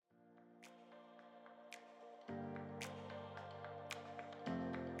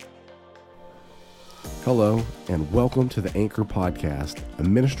Hello, and welcome to the Anchor Podcast, a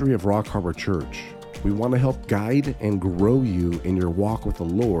ministry of Rock Harbor Church. We want to help guide and grow you in your walk with the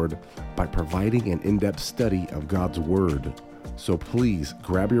Lord by providing an in-depth study of God's Word. So please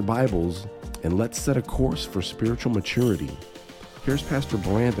grab your Bibles and let's set a course for spiritual maturity. Here's Pastor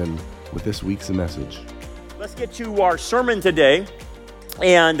Brandon with this week's message. Let's get to our sermon today,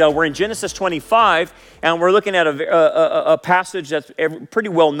 and we're in Genesis 25, and we're looking at a passage that's pretty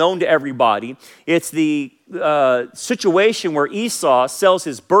well known to everybody. It's the situation where Esau sells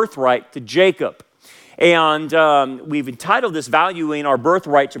his birthright to Jacob, and we've entitled this "Valuing Our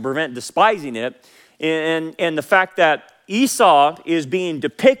Birthright to Prevent Despising It," and the fact that Esau is being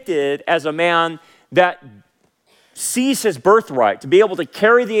depicted as a man that sees his birthright to be able to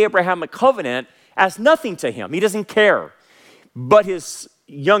carry the Abrahamic covenant as nothing to him. He doesn't care. But his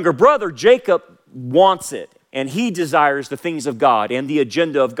younger brother, Jacob, wants it, and he desires the things of God and the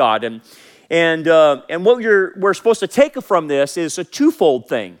agenda of God. And what we're supposed to take from this is a twofold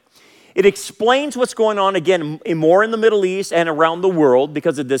thing. It explains what's going on, again, more in the Middle East and around the world,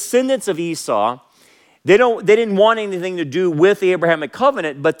 because the descendants of Esau, they didn't want anything to do with the Abrahamic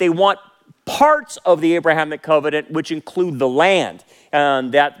covenant, but they want parts of the Abrahamic covenant, which include the land.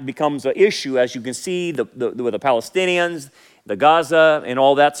 And that becomes an issue, as you can see, with the Palestinians, the Gaza, and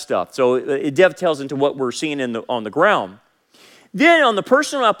all that stuff. So it dovetails into what we're seeing on the ground. Then on the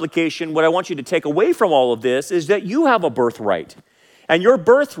personal application, what I want you to take away from all of this is that you have a birthright. And your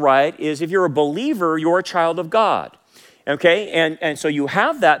birthright is, if you're a believer, you're a child of God. Okay? And so you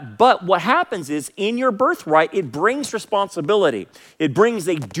have that, but what happens is, in your birthright, it brings responsibility. It brings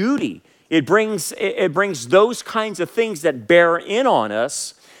a duty. It brings those kinds of things that bear in on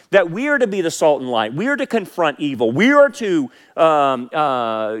us, that we are to be the salt and light. We are to confront evil. We are to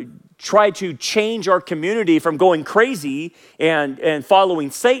try to change our community from going crazy and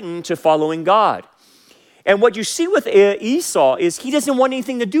following Satan to following God. And what you see with Esau is he doesn't want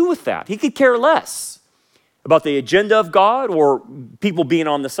anything to do with that. He could care less about the agenda of God or people being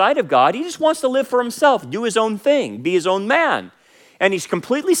on the side of God. He just wants to live for himself, do his own thing, be his own man. And he's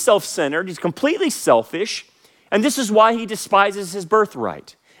completely self-centered. He's completely selfish. And this is why he despises his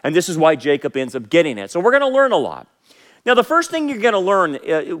birthright. And this is why Jacob ends up getting it. So we're going to learn a lot. Now, the first thing you're going to learn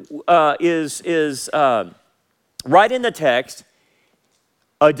is right in the text,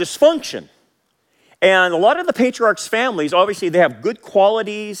 a dysfunction. And a lot of the patriarchs' families, obviously, they have good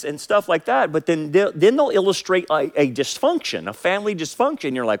qualities and stuff like that, but then they'll illustrate a dysfunction, a family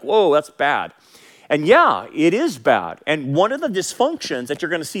dysfunction. You're like, whoa, that's bad. And yeah, it is bad. And one of the dysfunctions that you're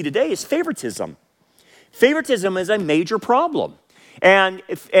going to see today is favoritism. Favoritism is a major problem. And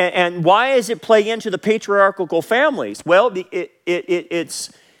why does it play into the patriarchal families? Well,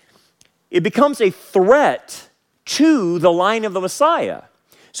 it becomes a threat to the line of the Messiah.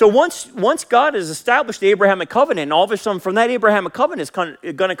 So once God has established the Abrahamic covenant, and all of a sudden from that Abrahamic covenant is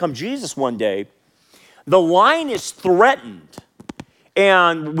going to come Jesus one day, the line is threatened.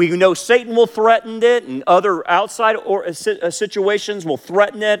 And we know Satan will threaten it, and other outside situations will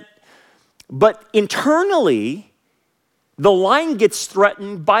threaten it. But internally, the line gets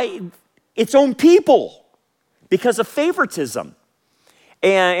threatened by its own people because of favoritism.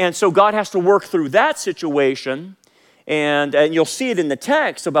 And so God has to work through that situation. And you'll see it in the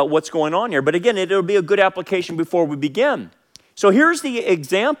text about what's going on here. But again, it'll be a good application before we begin. So here's the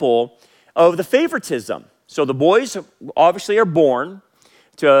example of the favoritism. So the boys obviously are born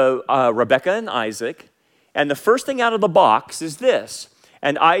to Rebekah and Isaac. And the first thing out of the box is this.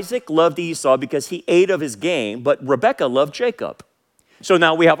 And Isaac loved Esau because he ate of his game, but Rebekah loved Jacob. So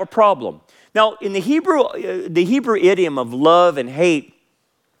now we have a problem. Now, in the Hebrew idiom of love and hate,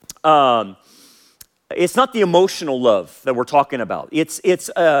 it's not the emotional love that we're talking about. It's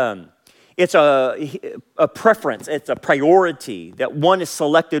a preference. It's a priority that one is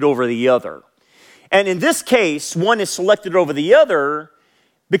selected over the other. And in this case, one is selected over the other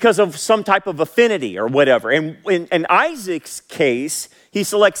because of some type of affinity or whatever. And in Isaac's case, he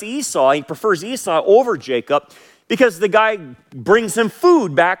selects Esau. He prefers Esau over Jacob because the guy brings him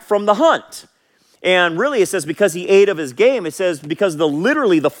food back from the hunt. And really, it says because he ate of his game. It says because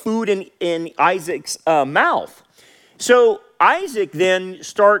literally the food in Isaac's mouth. So Isaac then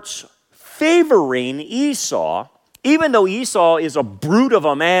starts favoring Esau, even though Esau is a brute of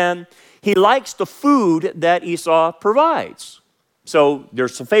a man. He likes the food that Esau provides. So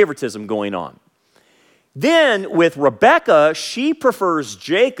there's some favoritism going on. Then with Rebekah, she prefers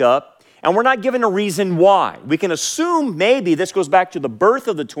Jacob, and we're not given a reason why. We can assume maybe this goes back to the birth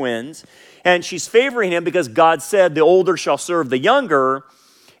of the twins, and she's favoring him because God said the older shall serve the younger,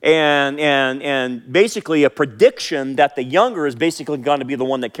 and basically a prediction that the younger is basically going to be the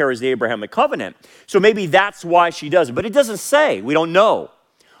one that carries the Abrahamic covenant. So maybe that's why she does it. But it doesn't say. We don't know.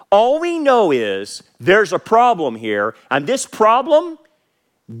 All we know is there's a problem here, and this problem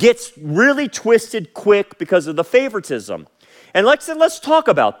gets really twisted quick because of the favoritism. And let's talk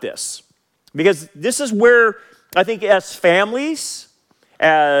about this, because this is where I think as families,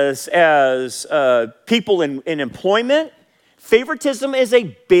 as people in employment, favoritism is a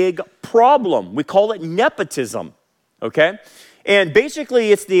big problem. We call it nepotism, okay? And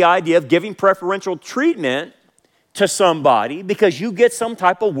basically it's the idea of giving preferential treatment to somebody because you get some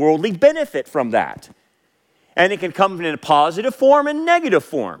type of worldly benefit from that. And it can come in a positive form and negative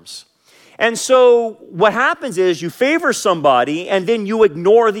forms. And so what happens is you favor somebody and then you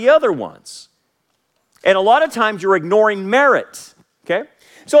ignore the other ones. And a lot of times you're ignoring merit, okay?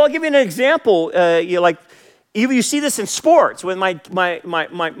 So I'll give you an example. You see this in sports. When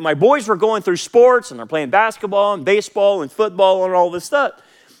my boys were going through sports and they're playing basketball and baseball and football and all this stuff,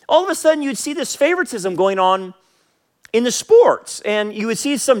 all of a sudden you'd see this favoritism going on in the sports. And you would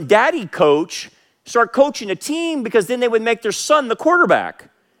see some daddy coach start coaching a team because then they would make their son the quarterback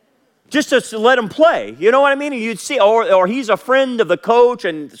just to let him play. You know what I mean? And you'd see, or he's a friend of the coach,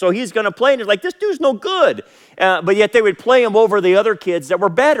 and so he's going to play. And it's like, this dude's no good. But yet they would play him over the other kids that were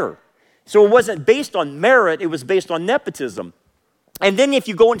better. So it wasn't based on merit. It was based on nepotism. And then if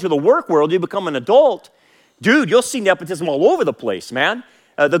you go into the work world, you become an adult, dude, you'll see nepotism all over the place, man.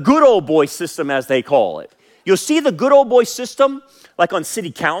 The good old boy system, as they call it. You'll see the good old boy system like on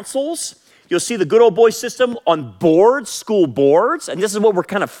city councils. You'll see the good old boy system on boards, school boards. And this is what we're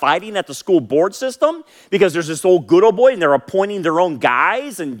kind of fighting at the school board system, because there's this old good old boy and they're appointing their own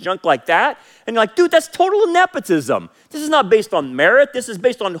guys and junk like that. And you're like, dude, that's total nepotism. This is not based on merit. This is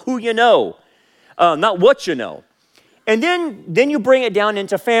based on who you know, not what you know. And then you bring it down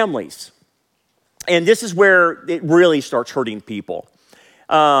into families. And this is where it really starts hurting people.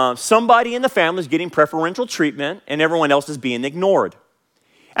 Somebody in the family is getting preferential treatment and everyone else is being ignored.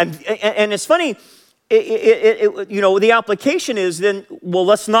 And it's funny, the application is then, well,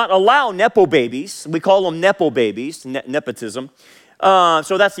 let's not allow Nepo babies. We call them Nepo babies, nepotism.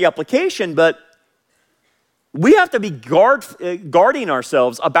 So that's the application, but we have to be guarding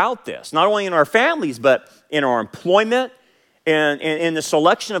ourselves about this, not only in our families, but in our employment and in the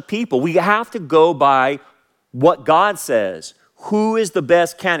selection of people. We have to go by what God says. Who is the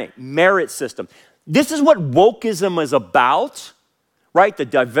best candidate? Merit system. This is what wokeism is about. Right?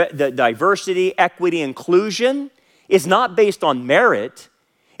 The diversity, equity, inclusion is not based on merit.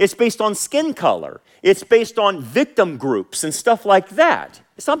 It's based on skin color. It's based on victim groups and stuff like that.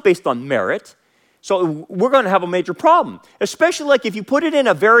 It's not based on merit. So we're going to have a major problem, especially like if you put it in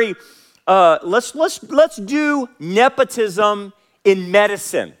a very, let's do nepotism in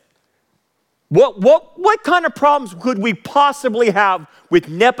medicine. What kind of problems could we possibly have with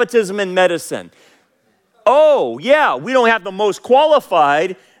nepotism in medicine? Oh, yeah, we don't have the most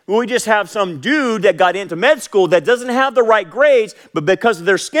qualified. We just have some dude that got into med school that doesn't have the right grades, but because of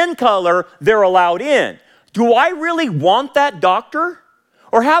their skin color, they're allowed in. Do I really want that doctor?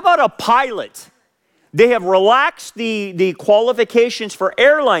 Or how about a pilot? They have relaxed the qualifications for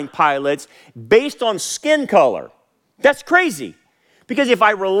airline pilots based on skin color. That's crazy. Because if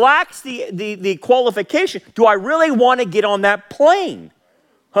I relax the qualification, do I really want to get on that plane?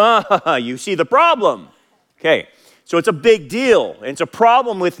 You see the problem. Okay, so it's a big deal. It's a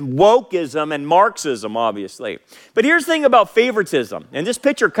problem with wokeism and Marxism, obviously. But here's the thing about favoritism, and this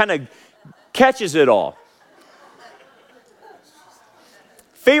picture kind of catches it all.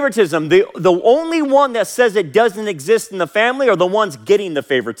 Favoritism, the only one that says it doesn't exist in the family are the ones getting the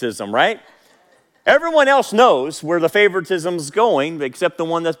favoritism, right? Everyone else knows where the favoritism is going, except the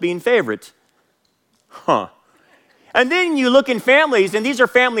one that's being favored. And then you look in families, and these are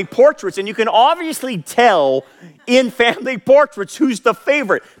family portraits, and you can obviously tell in family portraits who's the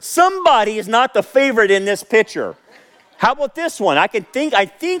favorite. Somebody is not the favorite in this picture. How about this one? I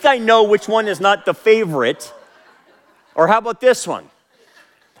think I know which one is not the favorite. Or how about this one?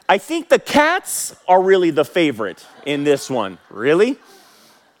 I think the cats are really the favorite in this one. Really?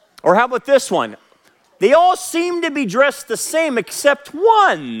 Or how about this one? They all seem to be dressed the same, except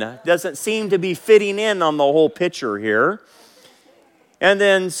one doesn't seem to be fitting in on the whole picture here. And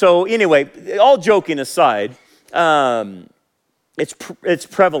then, so anyway, all joking aside, it's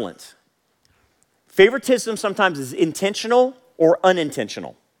prevalent. Favoritism sometimes is intentional or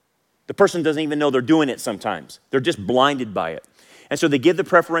unintentional. The person doesn't even know they're doing it sometimes. They're just blinded by it. And so they give the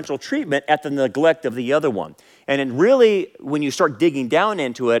preferential treatment at the neglect of the other one. And then really, when you start digging down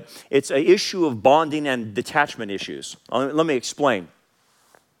into it, it's an issue of bonding and detachment issues. Let me explain.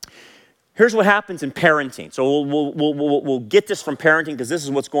 Here's what happens in parenting. So we'll get this from parenting because this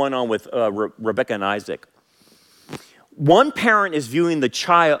is what's going on with Rebecca and Isaac. One parent is viewing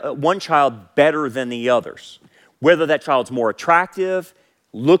one child better than the others. Whether that child's more attractive,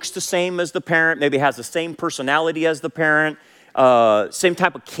 looks the same as the parent, maybe has the same personality as the parent, same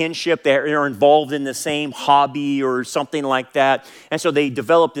type of kinship, they're involved in the same hobby or something like that. And so they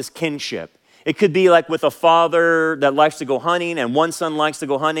develop this kinship. It could be like with a father that likes to go hunting and one son likes to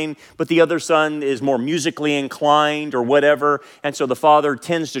go hunting, but the other son is more musically inclined or whatever. And so the father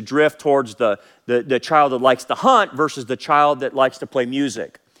tends to drift towards the child that likes to hunt versus the child that likes to play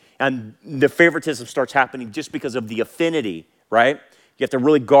music. And the favoritism starts happening just because of the affinity, right? You have to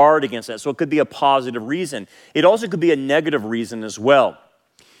really guard against that. So it could be a positive reason. It also could be a negative reason as well.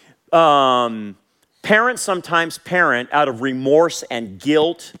 Parents sometimes parent out of remorse and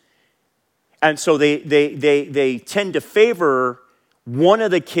guilt. And so they tend to favor one of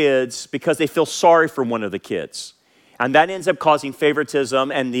the kids because they feel sorry for one of the kids. And that ends up causing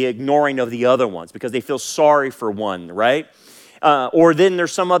favoritism and the ignoring of the other ones because they feel sorry for one, right? Or then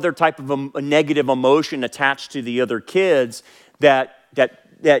there's some other type of a negative emotion attached to the other kids that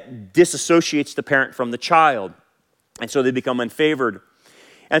disassociates the parent from the child. And so they become unfavored.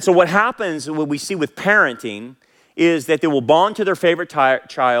 And so what happens, what we see with parenting, is that they will bond to their favorite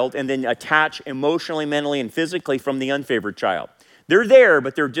child and then attach emotionally, mentally, and physically from the unfavored child. They're there,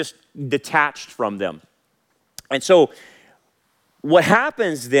 but they're just detached from them. And so what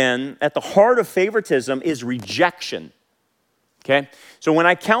happens then at the heart of favoritism is rejection. Okay? So when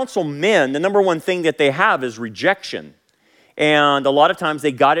I counsel men, the number one thing that they have is rejection. And a lot of times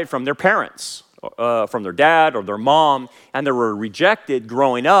they got it from their parents, from their dad or their mom, and they were rejected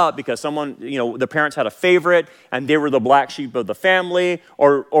growing up because the parents had a favorite and they were the black sheep of the family,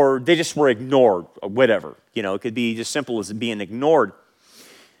 or they just were ignored, or whatever. It could be as simple as being ignored.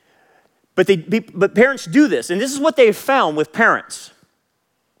 But parents do this, and this is what they've found with parents.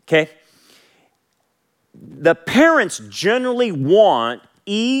 Okay? The parents generally want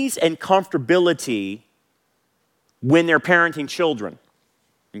ease and comfortability when they're parenting children,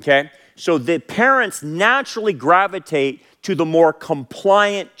 okay? So the parents naturally gravitate to the more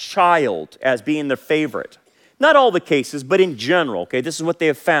compliant child as being their favorite. Not all the cases, but in general, okay? This is what they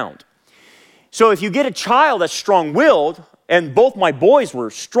have found. So if you get a child that's strong-willed, and both my boys were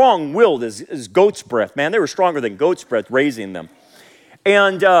strong-willed as goat's breath, man, they were stronger than goat's breath raising them.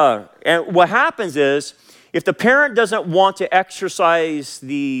 And what happens is, if the parent doesn't want to exercise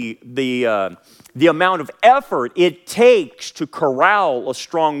the amount of effort it takes to corral a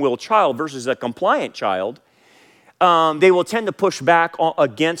strong-willed child versus a compliant child, they will tend to push back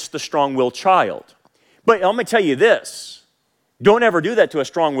against the strong-willed child. But I'm going to tell you this. Don't ever do that to a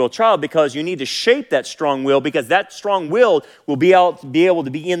strong-willed child because you need to shape that strong will because that strong will be able to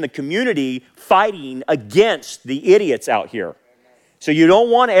be in the community fighting against the idiots out here. So you don't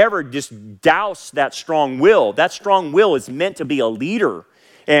want to ever just douse that strong will. That strong will is meant to be a leader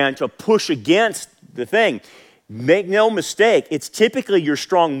and to push against the thing. Make no mistake, it's typically your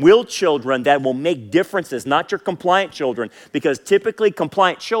strong-willed children that will make differences, not your compliant children, because typically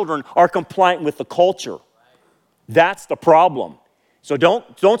compliant children are compliant with the culture. That's the problem. So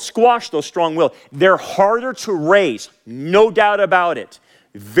don't squash those strong-willed. They're harder to raise, no doubt about it.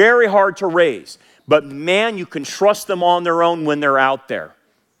 Very hard to raise. But man, you can trust them on their own when they're out there,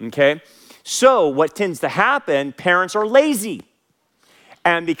 okay? So what tends to happen, parents are lazy.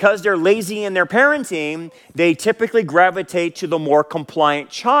 And because they're lazy in their parenting, they typically gravitate to the more compliant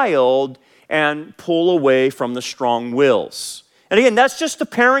child and pull away from the strong wills. And again, that's just a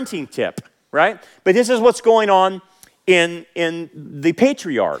parenting tip, right? But this is what's going on in the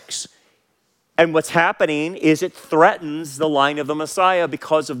patriarchs. And what's happening is it threatens the line of the Messiah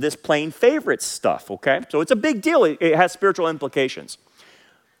because of this plain favorite stuff, okay? So it's a big deal. It has spiritual implications.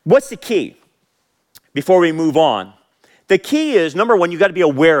 What's the key? Before we move on, the key is, number one, you've got to be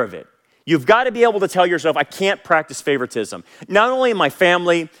aware of it. You've got to be able to tell yourself, I can't practice favoritism. Not only in my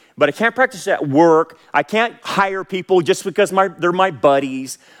family, but I can't practice it at work. I can't hire people just because they're my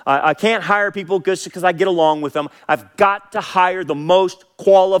buddies. I can't hire people just because I get along with them. I've got to hire the most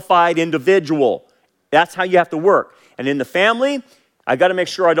qualified individual. That's how you have to work. And in the family, I got to make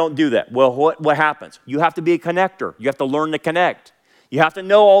sure I don't do that. Well, what happens? You have to be a connector. You have to learn to connect. You have to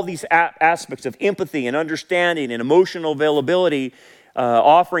know all these aspects of empathy and understanding and emotional availability,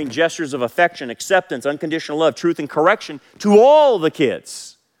 offering gestures of affection, acceptance, unconditional love, truth, and correction to all the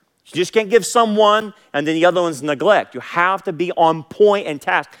kids. You just can't give someone and then the other one's neglect. You have to be on point and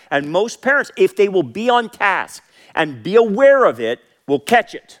task. And most parents, if they will be on task and be aware of it, will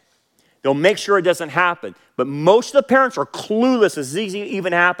catch it. They'll make sure it doesn't happen. But most of the parents are clueless as this is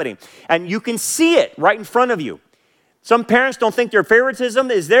even happening. And you can see it right in front of you. Some parents don't think their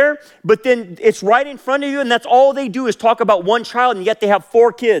favoritism is there, but then it's right in front of you, and that's all they do is talk about one child, and yet they have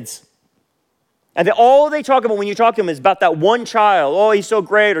 4 kids. And all they talk about when you talk to them is about that one child. Oh, he's so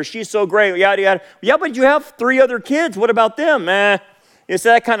great, or she's so great, yada, yada. Yeah, but you have 3 other kids. What about them? It's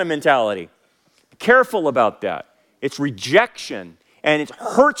that kind of mentality. Careful about that. It's rejection, and it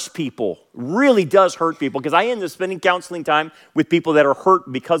hurts people. Really does hurt people, because I end up spending counseling time with people that are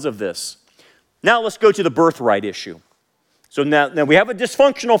hurt because of this. Now let's go to the birthright issue. So now we have a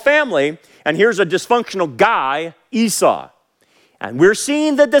dysfunctional family, and here's a dysfunctional guy, Esau. And we're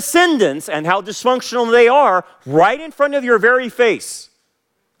seeing the descendants and how dysfunctional they are right in front of your very face.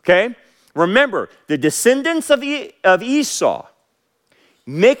 Okay? Remember, the descendants of Esau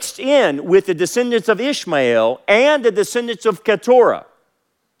mixed in with the descendants of Ishmael and the descendants of Keturah.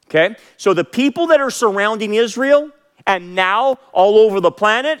 Okay? So the people that are surrounding Israel and now all over the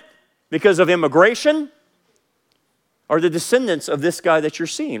planet because of immigration are the descendants of this guy that you're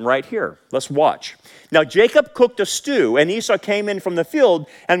seeing right here. Let's watch. Now, Jacob cooked a stew, and Esau came in from the field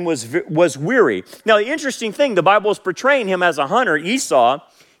and was weary. Now, the interesting thing, the Bible is portraying him as a hunter. Esau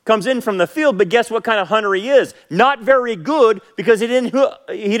comes in from the field, but guess what kind of hunter he is? Not very good, because he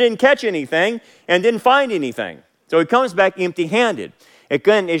didn't catch anything and didn't find anything. So he comes back empty-handed.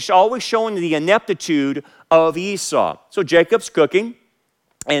 Again, it's always showing the ineptitude of Esau. So Jacob's cooking,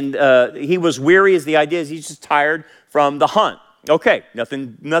 and he was weary, as the idea is he's just tired from the hunt. Okay,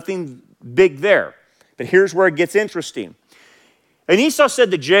 nothing big there. But here's where it gets interesting. And Esau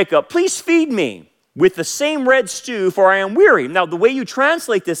said to Jacob, "Please feed me with the same red stew, for I am weary." Now, the way you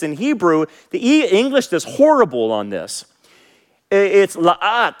translate this in Hebrew, the English is horrible on this. It's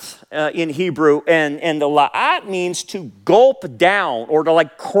la'at in Hebrew, and the la'at means to gulp down or to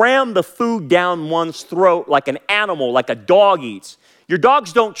like cram the food down one's throat like an animal, like a dog eats. Your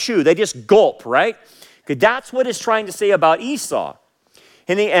dogs don't chew, they just gulp, right? Okay, that's what it's trying to say about Esau.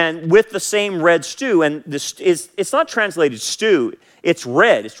 And with the same red stew, and it's not translated stew, it's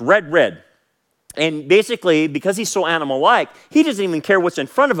red, red. And basically, because he's so animal-like, he doesn't even care what's in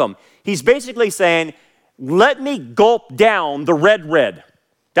front of him. He's basically saying, let me gulp down the red.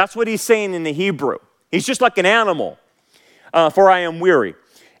 That's what he's saying in the Hebrew. He's just like an animal, for I am weary.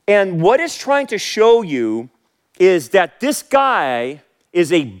 And what it's trying to show you is that this guy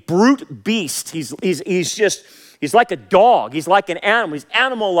is a brute beast. He's like a dog. He's like an animal. He's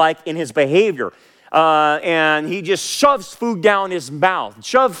animal-like in his behavior. And he just shoves food down his mouth,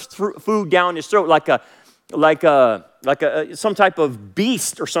 shoves food down his throat like some type of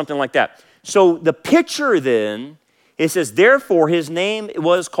beast or something like that. So the picture then, it says, therefore his name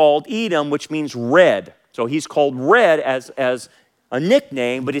was called Edom, which means red. So he's called red as a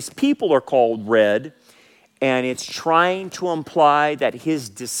nickname, but his people are called red. And it's trying to imply that his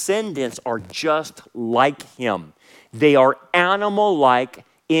descendants are just like him. They are animal-like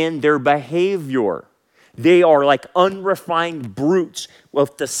in their behavior. They are like unrefined brutes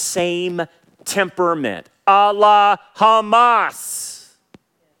with the same temperament. A la Hamas.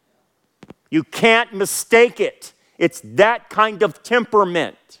 You can't mistake it. It's that kind of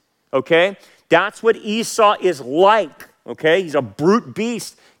temperament, okay? That's what Esau is like, okay? He's a brute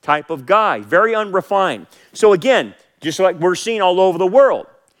beast type of guy, very unrefined. So again, just like we're seeing all over the world,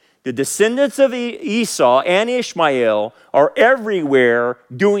 the descendants of Esau and Ishmael are everywhere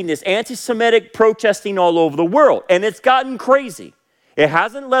doing this anti-Semitic protesting all over the world. And it's gotten crazy. It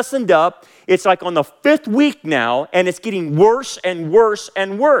hasn't lessened up. It's like on the 5th week now, and it's getting worse and worse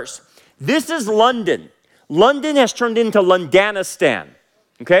and worse. This is London. London has turned into Londanistan.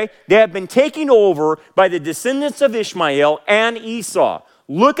 Okay? They have been taken over by the descendants of Ishmael and Esau.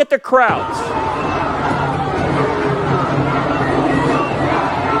 Look at the crowds.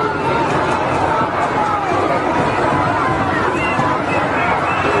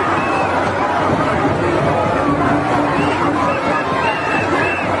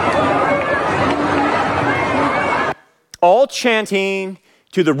 All chanting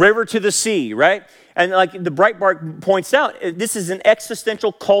to the river, to the sea, right? And like the Breitbart points out, this is an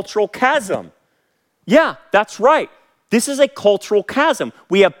existential cultural chasm. Yeah, that's right. This is a cultural chasm.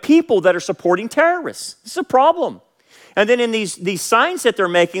 We have people that are supporting terrorists. This is a problem. And then in these signs that they're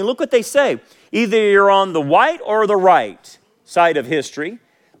making, look what they say. Either you're on the white or the right side of history.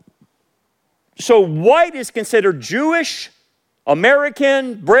 So white is considered Jewish,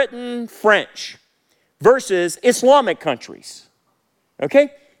 American, Britain, French, versus Islamic countries.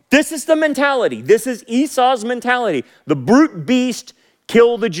 Okay? This is the mentality. This is Esau's mentality. The brute beast,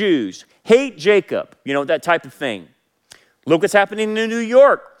 kill the Jews. Hate Jacob. You know, that type of thing. Look what's happening in New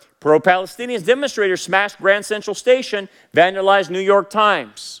York. Pro-Palestinian demonstrators smashed Grand Central Station, vandalized New York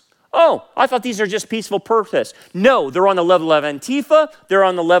Times. Oh, I thought these are just peaceful protests. No, they're on the level of Antifa. They're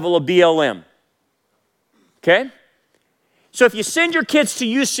on the level of BLM. Okay? So if you send your kids to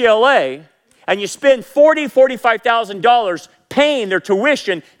UCLA and you spend $40,000, $45,000 paying their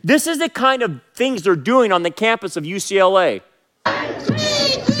tuition, this is the kind of things they're doing on the campus of UCLA.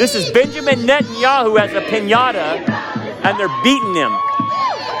 This is Benjamin Netanyahu as a piñata, and they're beating him.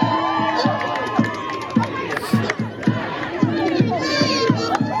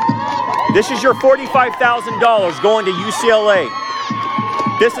 This is your $45,000 going to UCLA.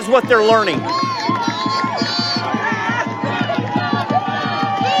 This is what they're learning.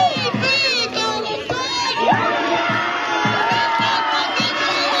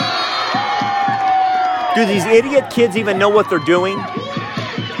 Do these idiot kids even know what they're doing?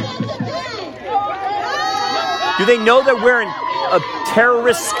 Do they know they're wearing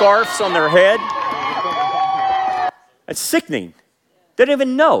terrorist scarves on their head? It's sickening. They don't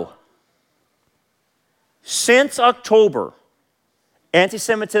even know. Since October,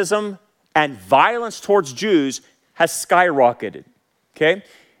 anti-Semitism and violence towards Jews has skyrocketed, okay?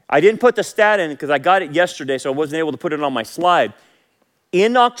 I didn't put the stat in because I got it yesterday, so I wasn't able to put it on my slide.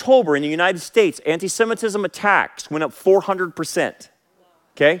 In October, in the United States, anti-Semitism attacks went up 400%,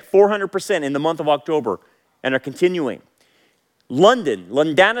 okay? 400% in the month of October, and are continuing.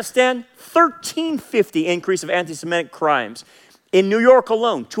 Londonistan, 1350 increase of anti-Semitic crimes. In New York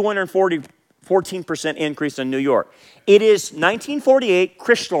alone, 14% increase in New York. It is 1948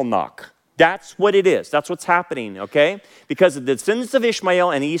 Kristallnacht. That's what it is. That's what's happening, okay? Because the descendants of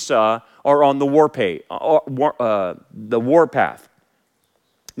Ishmael and Esau are on the war path.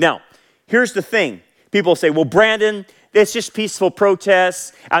 Now, here's the thing. People say, well, Brandon, it's just peaceful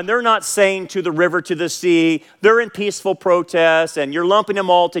protests, and they're not saying to the river, to the sea. They're in peaceful protests, and you're lumping them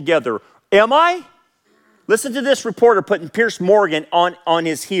all together. Am I? Listen to this reporter putting Piers Morgan on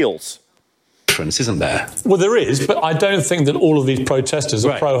his heels. Isn't there? Well, there is, but I don't think that all of these protesters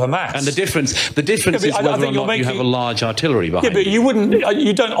are pro-Hamas. And the difference is whether or not you have a large artillery behind you. Yeah, but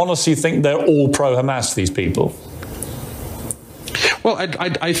you don't honestly think they're all pro-Hamas, these people? Well,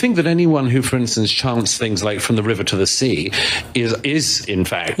 I think that anyone who, for instance, chants things like "from the river to the sea" is in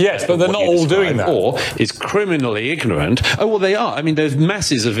fact, yes, but they're not all doing that, or is criminally ignorant. Oh well, they are. I mean, there's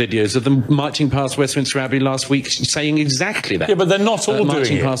masses of videos of them marching past Westminster Abbey last week, saying exactly that. Yeah, but they're not all doing it.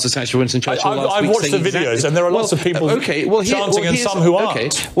 Marching past the statue of Winston Churchill last week. I've watched the videos, and there are lots of people chanting, and some who aren't.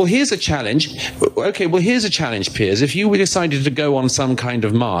 Okay, well, here's a challenge. Okay, well, here's a challenge, Piers. If you decided to go on some kind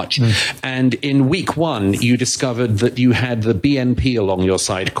of march, and in week one you discovered that you had the BNP along your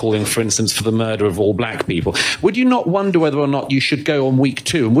side calling, for instance, for the murder of all black people, would you not wonder whether or not you should go on week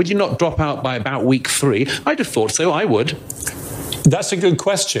two? And would you not drop out by about week three? I'd have thought so. I would. That's a good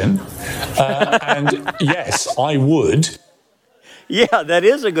question. And yes, I would. Yeah, that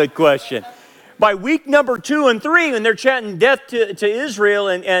is a good question. By week number 2 and 3, when they're chanting death to Israel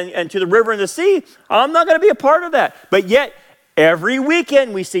and to the river and the sea, I'm not going to be a part of that. But yet, every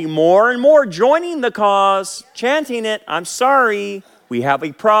weekend we see more and more joining the cause, chanting it. I'm sorry, we have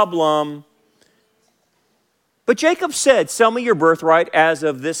a problem. But Jacob said, sell me your birthright as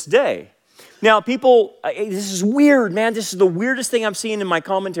of this day. Now, people, this is weird, man. This is the weirdest thing I'm seeing in my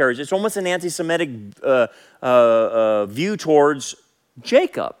commentaries. It's almost an anti-Semitic view towards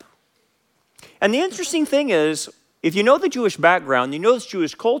Jacob. And the interesting thing is, if you know the Jewish background, you know this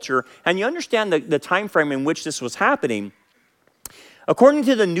Jewish culture, and you understand the time frame in which this was happening, according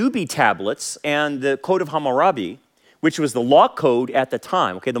to the Nubi tablets and the Code of Hammurabi, which was the law code at the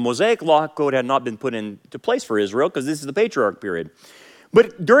time, okay, the Mosaic law code had not been put into place for Israel because this is the patriarch period.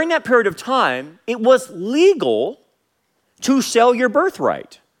 But during that period of time, it was legal to sell your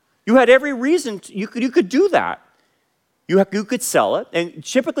birthright. You had every reason, you could do that. You could sell it, and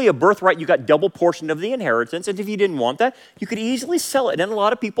typically a birthright, you got double portion of the inheritance, and if you didn't want that, you could easily sell it, and a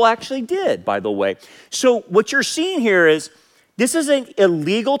lot of people actually did, by the way. So what you're seeing here is, this is an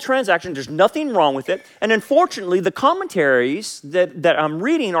illegal transaction. There's nothing wrong with it. And unfortunately, the commentaries that I'm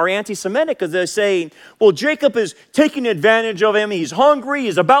reading are anti-Semitic because they're saying, well, Jacob is taking advantage of him. He's hungry.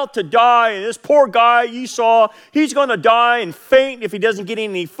 He's about to die. And this poor guy, Esau, he's going to die and faint if he doesn't get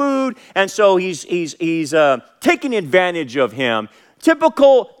any food. And so he's taking advantage of him.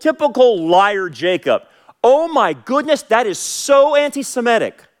 Typical liar Jacob. Oh, my goodness, that is so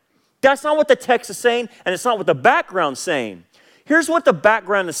anti-Semitic. That's not what the text is saying, and it's not what the background's saying. Here's what the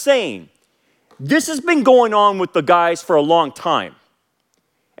background is saying. This has been going on with the guys for a long time.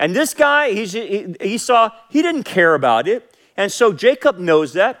 And this guy, Esau, he didn't care about it. And so Jacob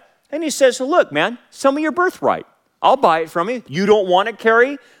knows that. And he says, look, man, sell me your birthright. I'll buy it from you. You don't want to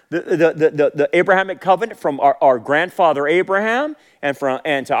carry the Abrahamic covenant from our grandfather Abraham and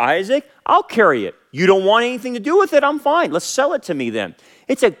to Isaac, I'll carry it. You don't want anything to do with it, I'm fine. Let's sell it to me then.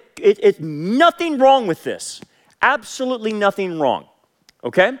 It's nothing wrong with this. Absolutely nothing wrong.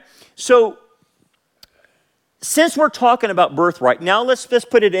 Okay? So, since we're talking about birthright, now let's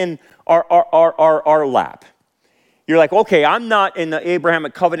put it in our lap. You're like, okay, I'm not in the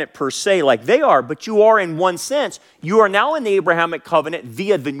Abrahamic covenant per se like they are, but you are in one sense. You are now in the Abrahamic covenant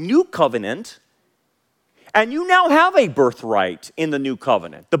via the new covenant, and you now have a birthright in the new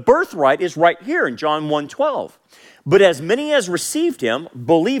covenant. The birthright is right here in John 1:12. But as many as received him,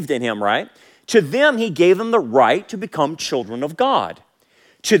 believed in him, right? To them he gave them the right to become children of God,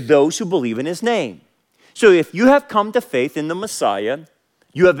 to those who believe in his name. So if you have come to faith in the Messiah,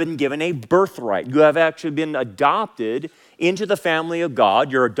 you have been given a birthright. You have actually been adopted into the family of God.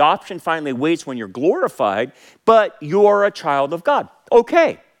 Your adoption finally waits when you're glorified, but you are a child of God.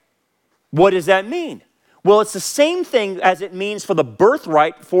 Okay, what does that mean? Well, it's the same thing as it means for the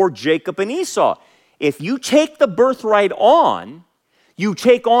birthright for Jacob and Esau. If you take the birthright on, you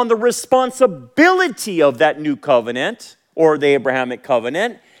take on the responsibility of that new covenant or the Abrahamic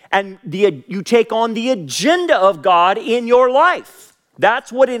covenant, and you take on the agenda of God in your life.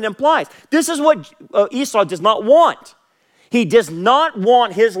 That's what it implies. This is what Esau does not want. He does not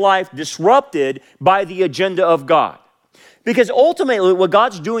want his life disrupted by the agenda of God. Because ultimately what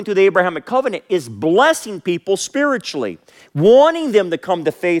God's doing through the Abrahamic covenant is blessing people spiritually, wanting them to come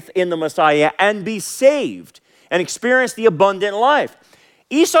to faith in the Messiah and be saved and experience the abundant life.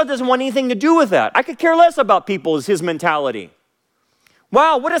 Esau doesn't want anything to do with that. I could care less about people is his mentality.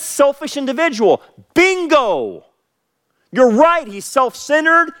 Wow, what a selfish individual. Bingo! You're right, he's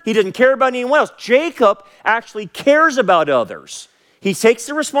self-centered. He doesn't care about anyone else. Jacob actually cares about others. He takes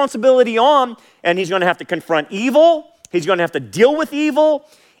the responsibility on, and he's going to have to confront evil. He's going to have to deal with evil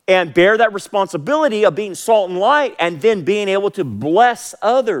and bear that responsibility of being salt and light and then being able to bless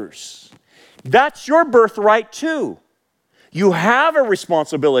others. That's your birthright too. You have a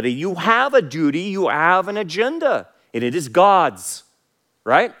responsibility. You have a duty. You have an agenda, and it is God's.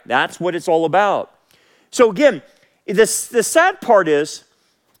 Right? That's what it's all about. So again, the sad part is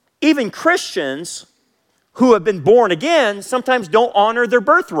even Christians who have been born again sometimes don't honor their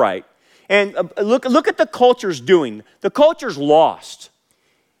birthright. And look at the culture's doing. The culture's lost.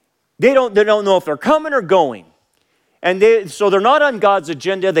 They don't know if they're coming or going. And so they're not on God's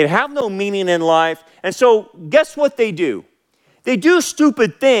agenda. They have no meaning in life. And so guess what they do? They do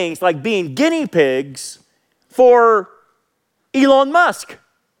stupid things like being guinea pigs for Elon Musk.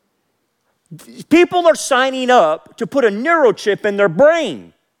 People are signing up to put a neurochip in their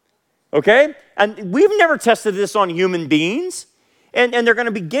brain, okay? And we've never tested this on human beings, and they're going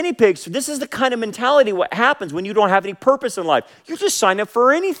to be guinea pigs. So this is the kind of mentality what happens when you don't have any purpose in life. You just sign up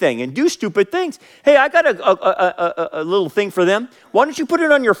for anything and do stupid things. Hey, I got a little thing for them. Why don't you put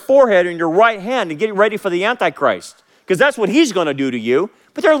it on your forehead and your right hand and get ready for the Antichrist? Because that's what he's going to do to you.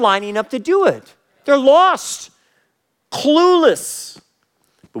 But they're lining up to do it. They're lost. Clueless.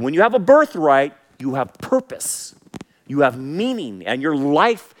 But when you have a birthright, you have purpose. You have meaning, and your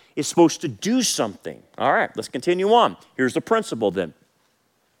life is supposed to do something. All right, let's continue on. Here's the principle then.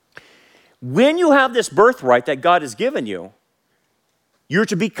 When you have this birthright that God has given you, you're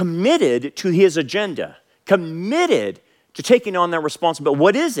to be committed to his agenda, committed to taking on that responsibility.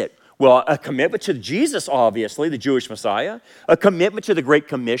 What is it? Well, a commitment to Jesus, obviously, the Jewish Messiah. A commitment to the Great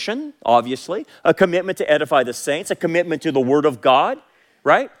Commission, obviously. A commitment to edify the saints. A commitment to the Word of God,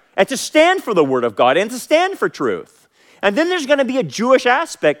 right? And to stand for the Word of God and to stand for truth. And then there's going to be a Jewish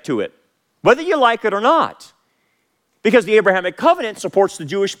aspect to it, whether you like it or not. Because the Abrahamic covenant supports the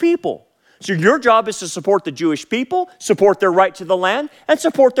Jewish people. So your job is to support the Jewish people, support their right to the land, and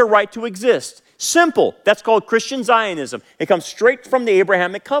support their right to exist. Simple. That's called Christian Zionism. It comes straight from the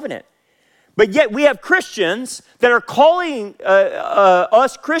Abrahamic covenant. But yet we have Christians that are calling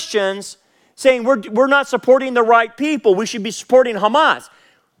us Christians saying we're not supporting the right people. We should be supporting Hamas.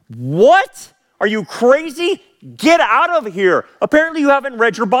 What? Are you crazy? Get out of here. Apparently you haven't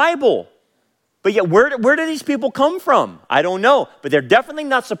read your Bible. But yet where do these people come from? I don't know. But they're definitely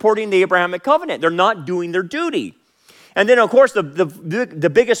not supporting the Abrahamic covenant. They're not doing their duty. And then, of course,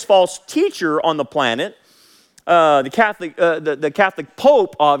 the biggest false teacher on the planet, the Catholic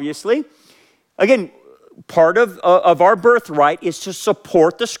Pope, obviously. Again, part of our birthright is to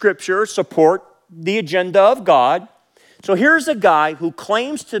support the Scripture, support the agenda of God. So here's a guy who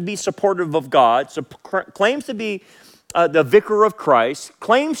claims to be supportive of God, claims to be the vicar of Christ,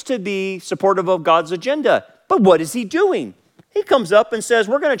 claims to be supportive of God's agenda. But what is he doing? He comes up and says,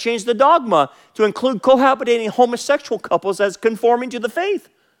 we're going to change the dogma to include cohabitating homosexual couples as conforming to the faith.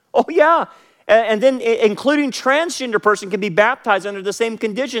 Oh, yeah. And then including transgender person can be baptized under the same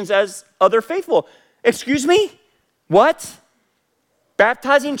conditions as other faithful. Excuse me? What?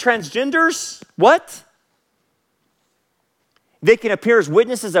 Baptizing transgenders? What? They can appear as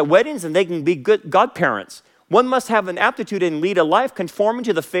witnesses at weddings and they can be good godparents. One must have an aptitude and lead a life conforming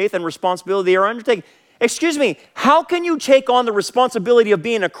to the faith and responsibility they are undertaking. Excuse me, how can you take on the responsibility of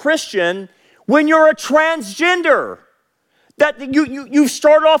being a Christian when you're a transgender? That you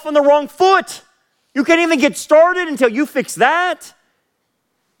start off on the wrong foot. You can't even get started until you fix that.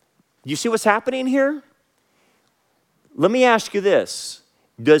 You see what's happening here? Let me ask you this.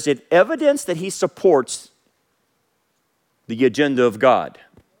 Does it evidence that he supports the agenda of God?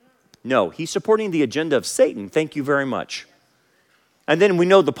 No, he's supporting the agenda of Satan. Thank you very much. And then we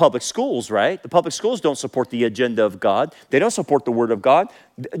know the public schools, right? The public schools don't support the agenda of God. They don't support the word of God.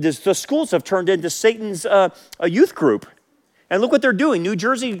 The schools have turned into Satan's youth group. And look what they're doing. New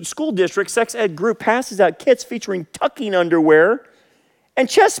Jersey School District sex ed group passes out kits featuring tucking underwear and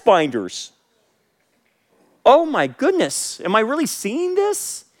chest binders. Oh my goodness. Am I really seeing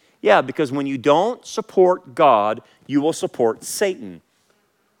this? Yeah, because when you don't support God, you will support Satan.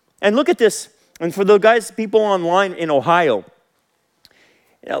 And look at this. And for the people online in Ohio,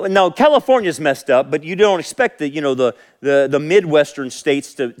 now California's messed up, but you don't expect the Midwestern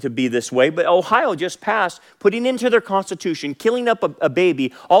states to be this way. But Ohio just passed putting into their constitution, killing up a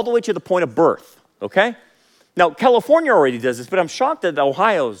baby all the way to the point of birth, okay? Now, California already does this, but I'm shocked that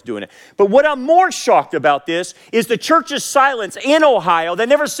Ohio is doing it. But what I'm more shocked about this is the church's silence in Ohio. They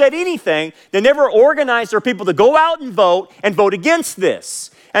never said anything. They never organized their people to go out and vote against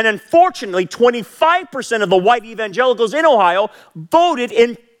this. And unfortunately, 25% of the white evangelicals in Ohio voted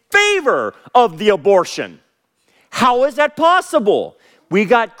in favor of the abortion. How is that possible? We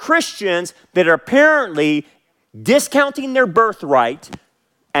got Christians that are apparently discounting their birthright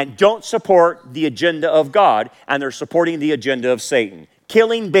and don't support the agenda of God, and they're supporting the agenda of Satan.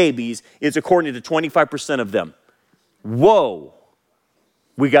 Killing babies is according to 25% of them. Whoa.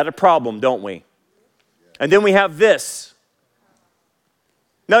 We got a problem, don't we? And then we have this.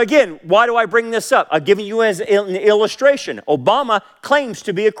 Now again, why do I bring this up? I'm giving you as an illustration. Obama claims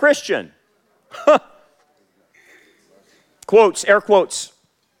to be a Christian. Quotes, air quotes.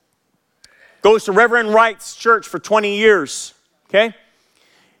 Goes to Reverend Wright's church for 20 years. Okay?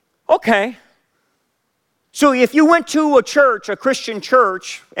 Okay. So if you went to a church, a Christian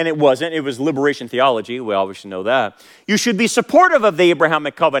church, and it was liberation theology, we obviously know that, you should be supportive of the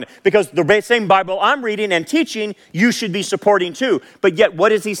Abrahamic covenant because the same Bible I'm reading and teaching, you should be supporting too. But yet, what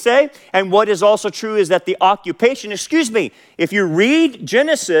does he say? And what is also true is that the occupation, if you read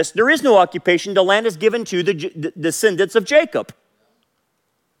Genesis, there is no occupation. The land is given to the descendants of Jacob.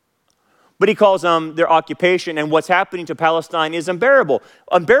 But he calls them their occupation, and what's happening to Palestine is unbearable.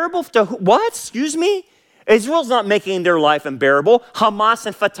 Unbearable to what? Excuse me? Israel's not making their life unbearable. Hamas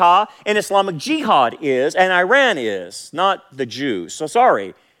and Fatah and Islamic Jihad is, and Iran is, not the Jews. So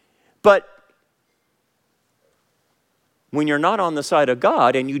sorry. But when you're not on the side of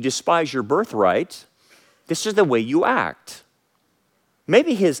God and you despise your birthright, this is the way you act.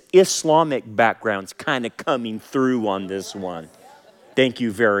 Maybe his Islamic background's kind of coming through on this one. Thank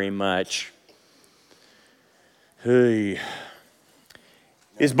you very much. Hey.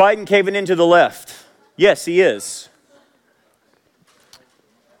 Is Biden caving into the left? Yes, he is.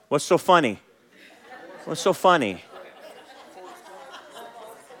 What's so funny? What's so funny?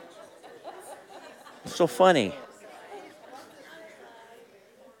 What's so funny?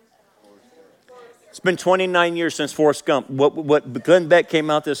 It's been 29 years since Forrest Gump. What Glenn Beck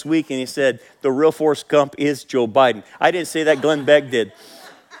came out this week and he said, the real Forrest Gump is Joe Biden. I didn't say that, Glenn Beck did.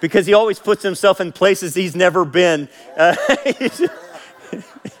 Because he always puts himself in places he's never been.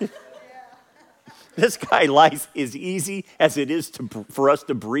 This guy lies as easy as it is for us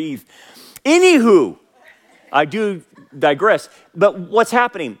to breathe. Anywho, I do digress. But what's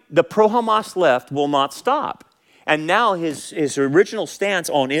happening? The pro-Hamas left will not stop. And now his original stance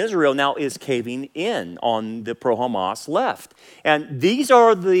on Israel now is caving in on the pro-Hamas left. And these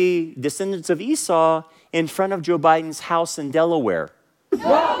are the descendants of Esau in front of Joe Biden's house in Delaware.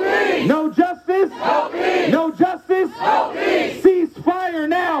 Help me! No justice! Help me! No justice! Help me! Cease fire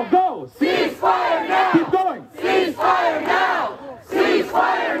now! Go! Cease fire now! Keep going! Cease fire now! Cease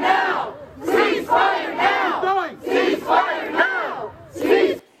fire now! Cease fire now! Keep going! Cease fire now!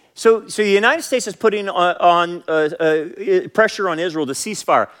 Cease. So the United States is putting on pressure on Israel to cease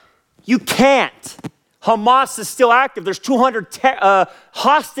fire. You can't. Hamas is still active. There's 200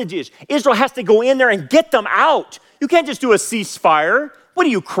 hostages. Israel has to go in there and get them out. You can't just do a ceasefire. What are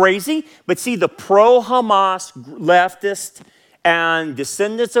you, crazy? But see, the pro-Hamas leftist And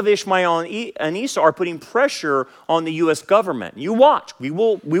descendants of Ishmael and Esau are putting pressure on the U.S. government. You watch. We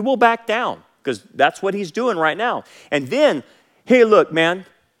will back down because that's what he's doing right now. And then, hey, look, man,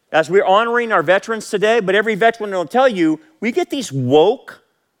 as we're honoring our veterans today, but every veteran will tell you, we get these woke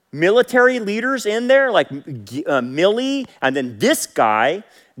military leaders in there, like Milley, and then this guy,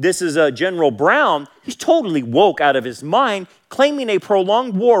 this is General Brown. He's totally woke out of his mind, claiming a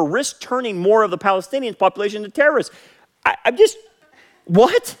prolonged war risks turning more of the Palestinian population into terrorists. I'm just,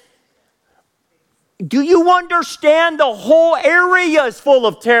 what? Do you understand the whole area is full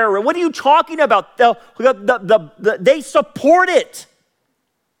of terror? What are you talking about? They support it.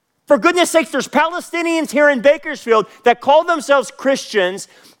 For goodness sakes, there's Palestinians here in Bakersfield that call themselves Christians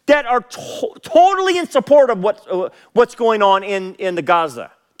that are totally in support of what's going on in the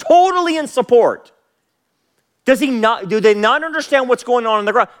Gaza. Totally in support. Do they not understand what's going on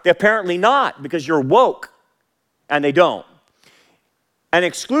the ground? They apparently not, because you're woke. And they don't. And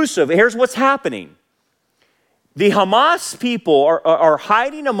exclusive, here's what's happening. The Hamas people are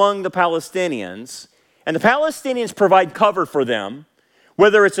hiding among the Palestinians, and the Palestinians provide cover for them,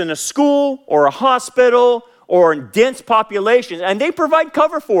 whether it's in a school or a hospital or in dense populations, and they provide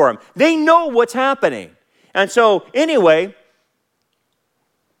cover for them. They know what's happening. And so, anyway,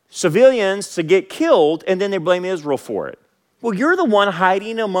 civilians to get killed, and then they blame Israel for it. Well, you're the one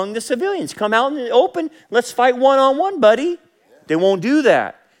hiding among the civilians. Come out in the open. Let's fight one-on-one, buddy. They won't do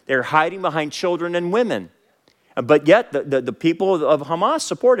that. They're hiding behind children and women. But yet, the people of Hamas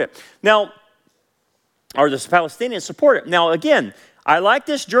support it. Now, or the Palestinians support it. Now, again, I like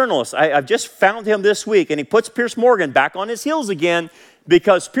this journalist. I've just found him this week, and he puts Piers Morgan back on his heels again,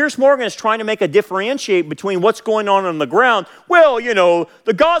 because Piers Morgan is trying to make a differentiate between what's going on the ground. Well, you know,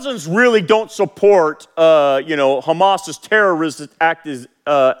 the Gazans really don't support, Hamas's terrorist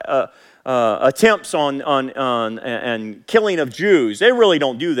attempts on and killing of Jews. They really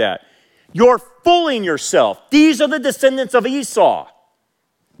don't do that. You're fooling yourself. These are the descendants of Esau.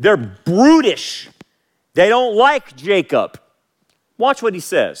 They're brutish. They don't like Jacob. Watch what he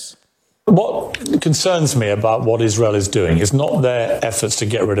says. What concerns me about what Israel is doing is not their efforts to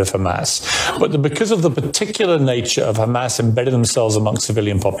get rid of Hamas, but because of the particular nature of Hamas embedding themselves amongst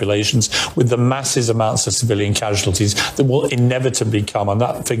civilian populations with the massive amounts of civilian casualties that will inevitably come, and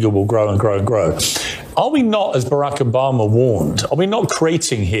that figure will grow and grow and grow. Are we not, as Barack Obama warned, are we not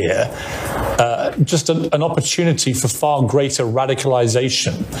creating here just an opportunity for far greater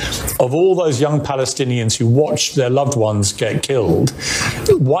radicalization of all those young Palestinians who watched their loved ones get killed?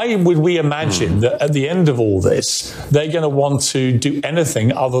 Why would we imagine that at the end of all this, they're going to want to do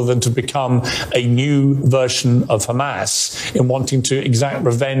anything other than to become a new version of Hamas in wanting to exact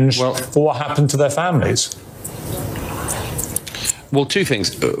revenge for what happened to their families? Well, two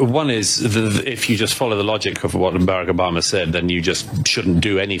things. One is if you just follow the logic of what Barack Obama said, then you just shouldn't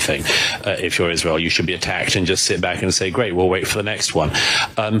do anything. If you're Israel, you should be attacked and just sit back and say, great, we'll wait for the next one.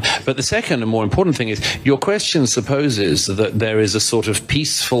 But the second and more important thing is your question supposes that there is a sort of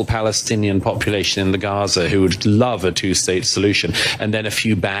peaceful Palestinian population in the Gaza who would love a two-state solution and then a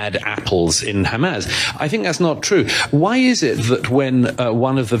few bad apples in Hamas. I think that's not true. Why is it that when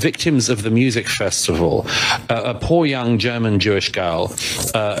one of the victims of the music festival, a poor young German Jewish girl,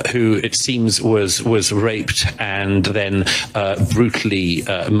 who it seems was raped and then brutally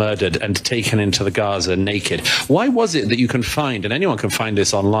murdered and taken into the Gaza naked. Why was it that you can find, and anyone can find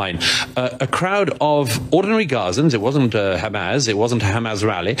this online, a crowd of ordinary Gazans? It wasn't Hamas, it wasn't a Hamas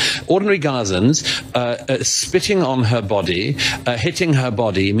rally. Ordinary Gazans spitting on her body, hitting her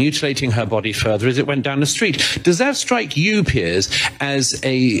body, mutilating her body further as it went down the street. Does that strike you, Piers, as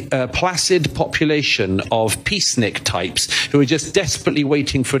a placid population of peacenik types who are just desperately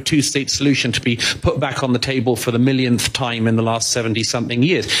waiting for a two-state solution to be put back on the table for the millionth time in the last 70-something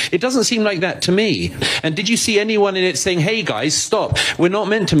years? It doesn't seem like that to me. And did you see anyone in it saying, hey, guys, stop. We're not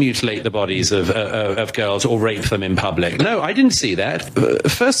meant to mutilate the bodies of girls or rape them in public? No, I didn't see that.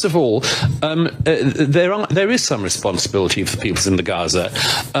 First of all, there is some responsibility for the peoples in the Gaza.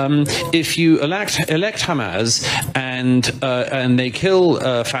 If you elect Hamas and they kill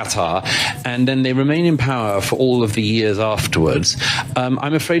Fatah and then they remain in power for all of the years afterwards,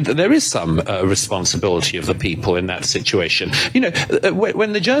 I'm afraid that there is some responsibility of the people in that situation. You know,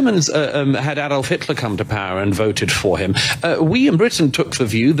 when the Germans had Adolf Hitler come to power and voted for him, we in Britain took the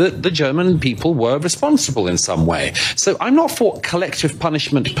view that the German people were responsible in some way. So I'm not for collective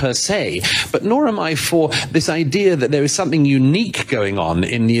punishment per se, but nor am I for this idea that there is something unique going on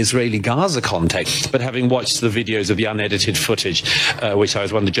in the Israeli-Gaza context. But having watched the videos of the unedited footage, which I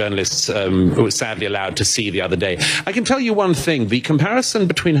was one of the journalists who was sadly allowed to see the other day, I can tell you one thing. thing. The comparison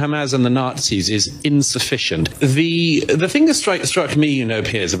between Hamas and the Nazis is insufficient. The thing that struck me,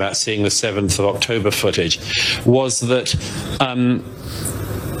 Piers, about seeing the 7th of October footage was that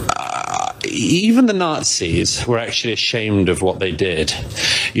even the Nazis were actually ashamed of what they did.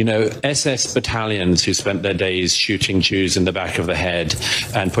 SS battalions who spent their days shooting Jews in the back of the head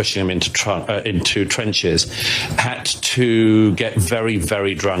and pushing them into trenches had to get very,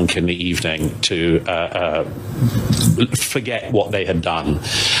 very drunk in the evening to forget what they had done.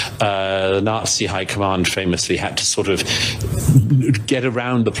 The Nazi high command famously had to sort of get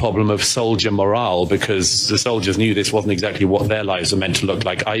around the problem of soldier morale because the soldiers knew this wasn't exactly what their lives were meant to look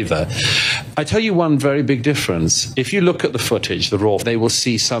like either. I tell you one very big difference. If you look at the footage, the raw, they will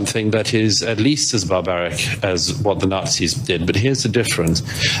see something that is at least as barbaric as what the Nazis did. But here's the difference.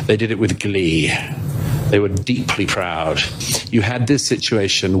 They did it with glee. They were deeply proud. You had this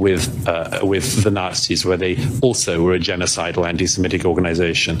situation with the Nazis where they also were a genocidal anti-Semitic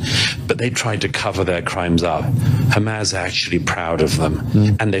organization, but they tried to cover their crimes up. Hamas are actually proud of them,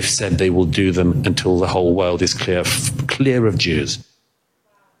 and they've said they will do them until the whole world is clear of Jews.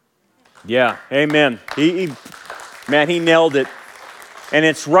 Yeah, amen. He nailed it. And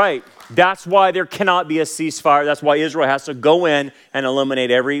it's right. That's why there cannot be a ceasefire. That's why Israel has to go in and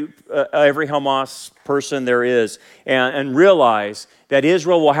eliminate every Hamas person there is and realize that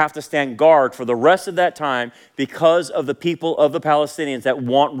Israel will have to stand guard for the rest of that time because of the people of the Palestinians that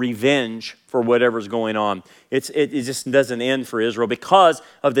want revenge for whatever's going on. It just doesn't end for Israel because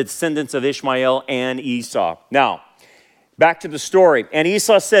of the descendants of Ishmael and Esau. Now, back to the story. And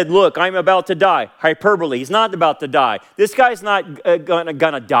Esau said, look, I'm about to die. Hyperbole. He's not about to die. This guy's not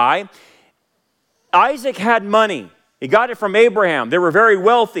going to die. Isaac had money. He got it from Abraham. They were very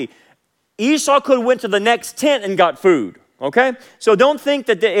wealthy. Esau could have went to the next tent and got food. Okay? So don't think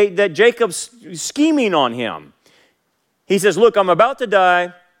that Jacob's scheming on him. He says, look, I'm about to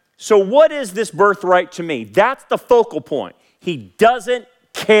die. So what is this birthright to me? That's the focal point. He doesn't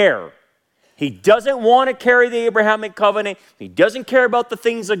care. He doesn't want to carry the Abrahamic covenant. He doesn't care about the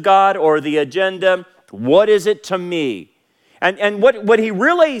things of God or the agenda. What is it to me? And what he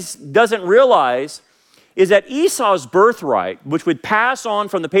really doesn't realize is that Esau's birthright, which would pass on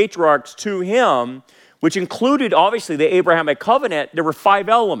from the patriarchs to him, which included, obviously, the Abrahamic covenant, there were 5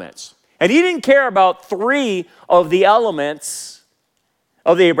 elements. And he didn't care about 3 of the elements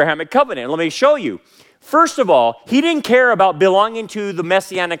of the Abrahamic covenant. Let me show you. First of all, he didn't care about belonging to the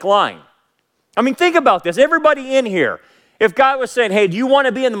Messianic line. I mean, think about this. Everybody in here, if God was saying, hey, do you want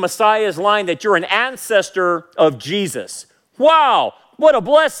to be in the Messiah's line, that you're an ancestor of Jesus? Wow, what a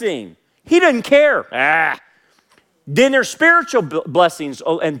blessing. He didn't care. Then there's spiritual blessings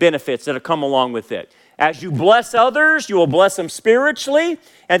and benefits that have come along with it. As you bless others, you will bless them spiritually,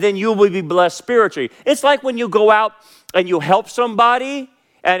 and then you will be blessed spiritually. It's like when you go out and you help somebody,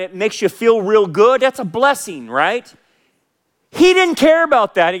 and it makes you feel real good. That's a blessing, right? He didn't care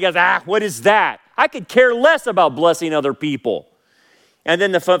about that. He goes, what is that? I could care less about blessing other people. And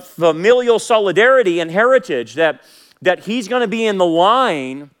then the familial solidarity and heritage that he's going to be in the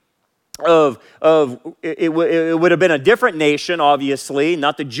line of it would have been a different nation, obviously,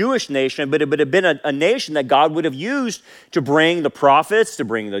 not the Jewish nation, but it would have been a nation that God would have used to bring the prophets, to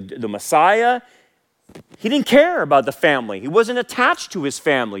bring the Messiah. He didn't care about the family. He wasn't attached to his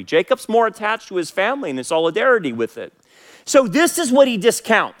family. Jacob's more attached to his family and in solidarity with it. So this is what he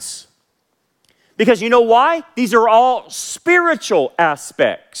discounts. Because you know why? These are all spiritual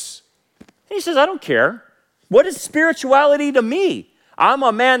aspects. And he says, I don't care. What is spirituality to me? I'm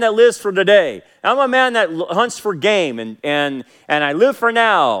a man that lives for today. I'm a man that hunts for game and I live for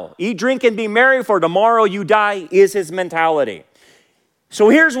now. Eat, drink, and be merry, for tomorrow you die is his mentality. So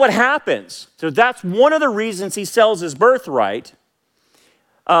here's what happens. So that's one of the reasons he sells his birthright.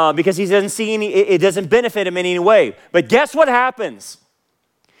 Because he doesn't see it doesn't benefit him in any way. But guess what happens?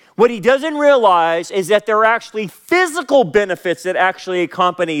 What he doesn't realize is that there are actually physical benefits that actually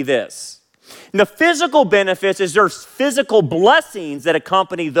accompany this. And the physical benefits is there's physical blessings that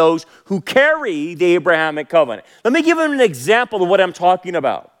accompany those who carry the Abrahamic covenant. Let me give him an example of what I'm talking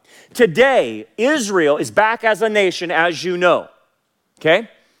about. Today, Israel is back as a nation, as you know. Okay?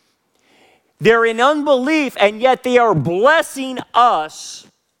 They're in unbelief, and yet they are blessing us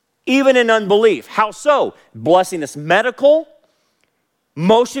even in unbelief. How so? Blessing us medical.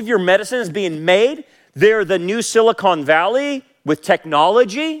 Most of your medicine is being made. They're the new Silicon Valley with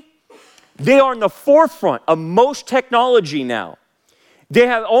technology. They are in the forefront of most technology now. They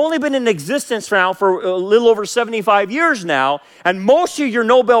have only been in existence now for a little over 75 years now, and most of your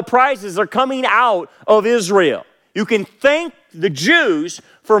Nobel Prizes are coming out of Israel. You can thank the Jews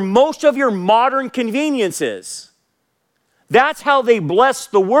for most of your modern conveniences. That's how they bless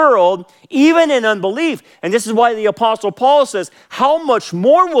the world, even in unbelief. And this is why the Apostle Paul says, how much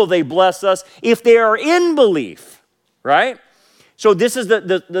more will they bless us if they are in belief, right? So this is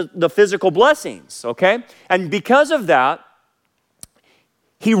the physical blessings, okay? And because of that,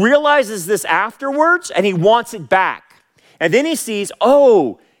 he realizes this afterwards, and he wants it back. And then he sees,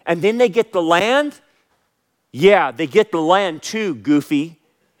 oh, and then they get the land? Yeah, they get the land too, goofy.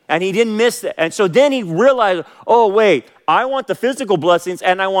 And he didn't miss it. And so then he realized, oh, wait, I want the physical blessings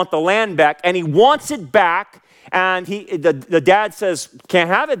and I want the land back. And he wants it back. And the dad says, can't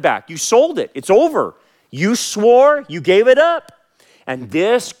have it back. You sold it. It's over. You swore. You gave it up. And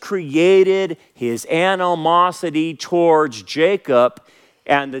this created his animosity towards Jacob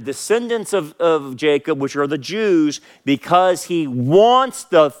and the descendants of Jacob, which are the Jews, because he wants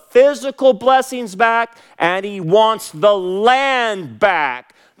the physical blessings back and he wants the land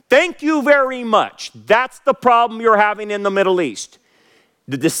back. Thank you very much. That's the problem you're having in the Middle East.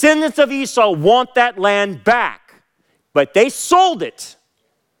 The descendants of Esau want that land back, but they sold it.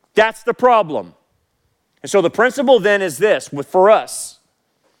 That's the problem. And so the principle then is this for us.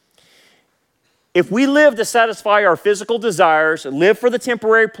 If we live to satisfy our physical desires, live for the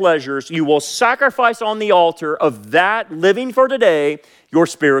temporary pleasures, you will sacrifice on the altar of that living for today your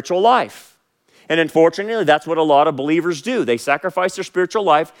spiritual life. And unfortunately, that's what a lot of believers do. They sacrifice their spiritual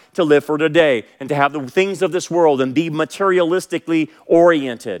life to live for today and to have the things of this world and be materialistically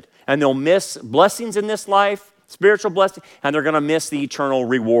oriented. And they'll miss blessings in this life, spiritual blessings, and they're going to miss the eternal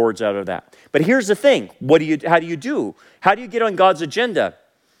rewards out of that. But here's the thing. How do you do? How do you get on God's agenda?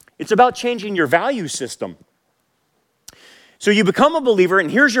 It's about changing your value system. So you become a believer, and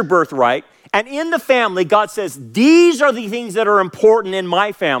here's your birthright. And in the family, God says, these are the things that are important in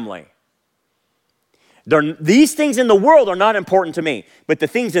my family. These things in the world are not important to me. But the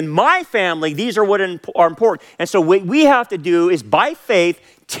things in my family, these are what are important. And so what we have to do is, by faith,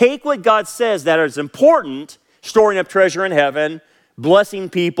 take what God says that is important, storing up treasure in heaven, blessing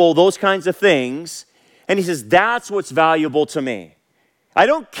people, those kinds of things. And he says, that's what's valuable to me. I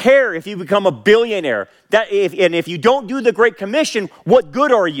don't care if you become a billionaire. If you don't do the Great Commission, what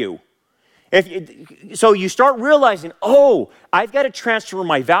good are you? So you start realizing, oh, I've got to transfer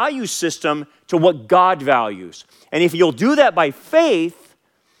my value system to what God values. And if you'll do that by faith,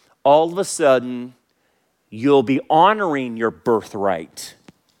 all of a sudden, you'll be honoring your birthright.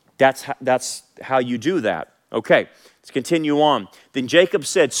 That's how you do that. Okay, let's continue on. Then Jacob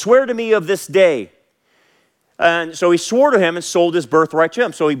said, swear to me of this day. And so he swore to him and sold his birthright to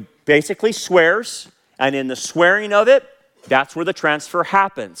him. So he basically swears, and in the swearing of it, that's where the transfer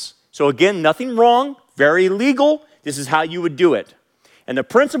happens. So again, nothing wrong, very legal. This is how you would do it. And the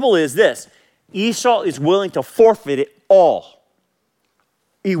principle is this: Esau is willing to forfeit it all.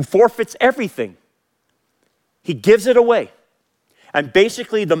 He forfeits everything. He gives it away. And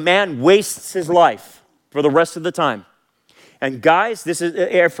basically, the man wastes his life for the rest of the time. And guys, this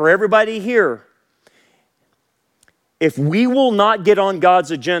is for everybody here. If we will not get on God's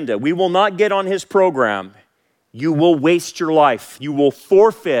agenda, we will not get on his program, you will waste your life. You will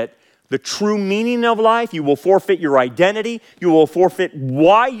forfeit the true meaning of life. You will forfeit your identity. You will forfeit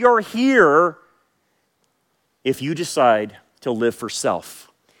why you're here if you decide to live for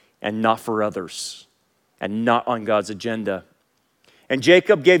self and not for others and not on God's agenda. And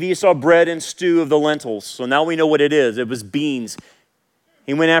Jacob gave Esau bread and stew of the lentils. So now we know what it is. It was beans.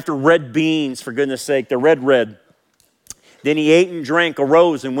 He went after red beans, for goodness sake, the red. Then he ate and drank,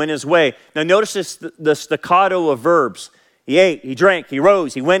 arose, and went his way. Now notice the staccato of verbs. He ate, he drank, he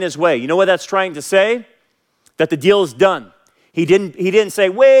rose, he went his way. You know what that's trying to say? That the deal is done. He didn't say,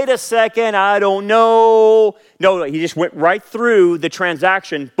 wait a second, I don't know. No, he just went right through the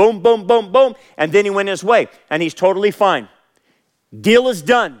transaction. Boom, boom, boom, boom. And then he went his way. And he's totally fine. Deal is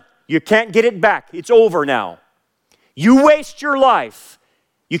done. You can't get it back. It's over now. You waste your life.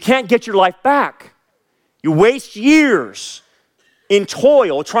 You can't get your life back. You waste years in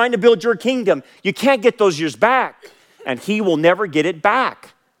toil trying to build your kingdom. You can't get those years back, and he will never get it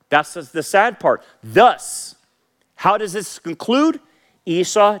back. That's the sad part. Thus, how does this conclude?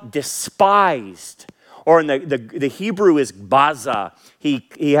 Esau despised, or in the Hebrew is baza. He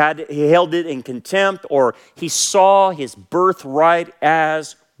held it in contempt, or he saw his birthright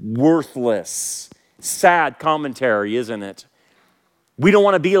as worthless. Sad commentary, isn't it? We don't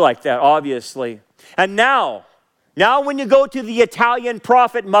want to be like that, obviously. And now when you go to the Italian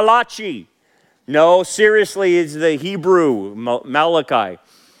prophet Malachi, no, seriously, it's the Hebrew Malachi.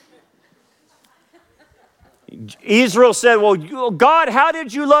 Israel said, well, God, how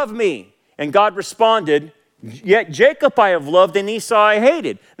did you love me? And God responded, yet Jacob I have loved and Esau I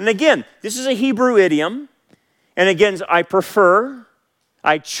hated. And again, this is a Hebrew idiom. And again,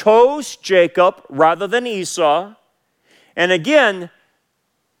 I chose Jacob rather than Esau. And again,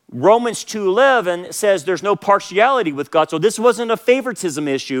 Romans 2:11 says there's no partiality with God. So this wasn't a favoritism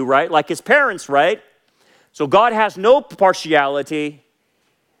issue, right? Like his parents, right? So God has no partiality.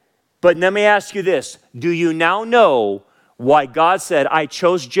 But let me ask you this. Do you now know why God said, I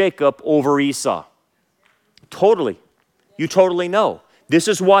chose Jacob over Esau? Totally. You totally know. This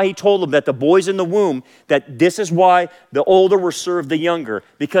is why he told them that the boys in the womb, that this is why the older will serve the younger.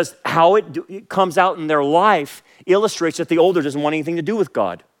 Because how it comes out in their life illustrates that the older doesn't want anything to do with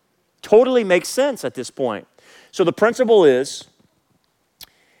God. Totally makes sense at this point. So the principle is,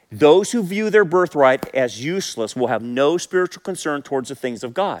 those who view their birthright as useless will have no spiritual concern towards the things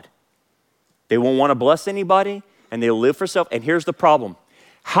of God. They won't want to bless anybody, and they'll live for self. And here's the problem.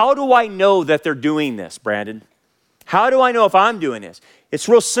 How do I know that they're doing this, Brandon? How do I know if I'm doing this? It's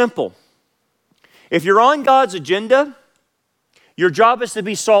real simple. If you're on God's agenda, your job is to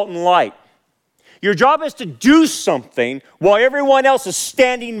be salt and light. Your job is to do something while everyone else is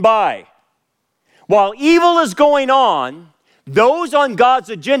standing by. While evil is going on, those on God's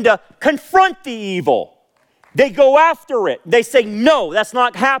agenda confront the evil. They go after it. They say, no, that's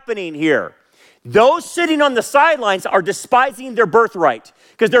not happening here. Those sitting on the sidelines are despising their birthright,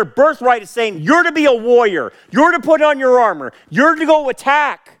 because their birthright is saying, you're to be a warrior. You're to put on your armor. You're to go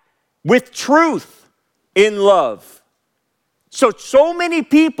attack with truth in love. So many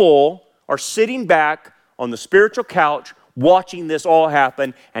people are sitting back on the spiritual couch watching this all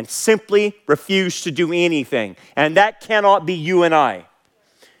happen and simply refuse to do anything. And that cannot be you and I.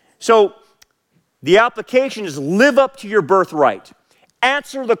 So the application is live up to your birthright.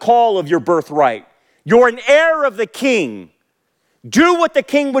 Answer the call of your birthright. You're an heir of the king. Do what the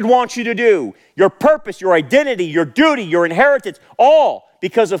king would want you to do. Your purpose, your identity, your duty, your inheritance, all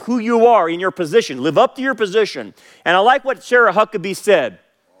because of who you are in your position. Live up to your position. And I like what Sarah Huckabee said.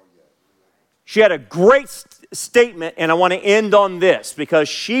 She had a great statement, and I want to end on this because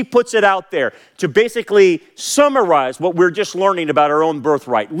she puts it out there to basically summarize what we're just learning about our own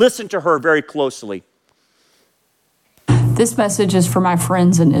birthright. Listen to her very closely. This message is for my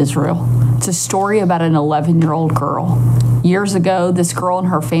friends in Israel. It's a story about an 11-year-old girl. Years ago, this girl and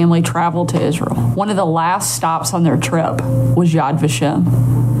her family traveled to Israel. One of the last stops on their trip was Yad Vashem.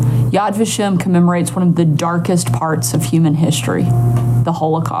 Yad Vashem commemorates one of the darkest parts of human history, the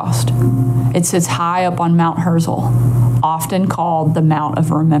Holocaust. It sits high up on Mount Herzl, often called the Mount of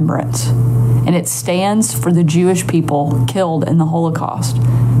Remembrance. And it stands for the Jewish people killed in the Holocaust,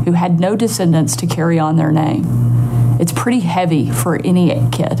 who had no descendants to carry on their name. It's pretty heavy for any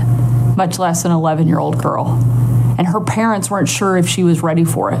kid, much less an 11-year-old girl. And her parents weren't sure if she was ready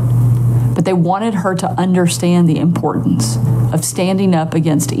for it. But they wanted her to understand the importance of standing up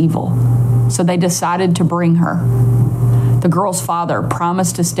against evil. So they decided to bring her. The girl's father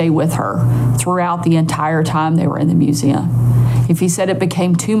promised to stay with her throughout the entire time they were in the museum. If he said it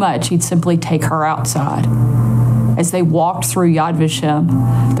became too much, he'd simply take her outside. As they walked through Yad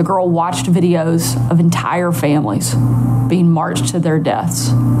Vashem, the girl watched videos of entire families being marched to their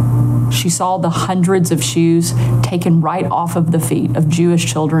deaths. She saw the hundreds of shoes taken right off of the feet of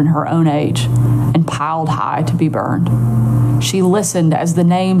Jewish children her own age and piled high to be burned. She listened as the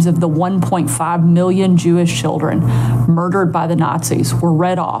names of the 1.5 million Jewish children murdered by the Nazis were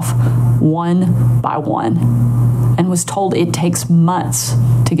read off one by one, and was told it takes months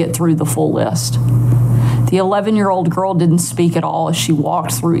to get through the full list. The 11-year-old girl didn't speak at all as she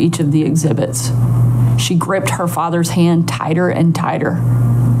walked through each of the exhibits. She gripped her father's hand tighter and tighter.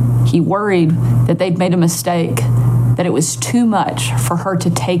 He worried that they'd made a mistake, that it was too much for her to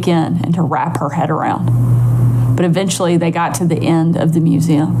take in and to wrap her head around. But eventually they got to the end of the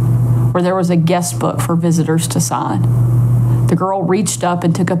museum, where there was a guest book for visitors to sign. The girl reached up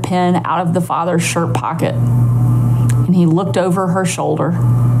and took a pen out of the father's shirt pocket, and he looked over her shoulder.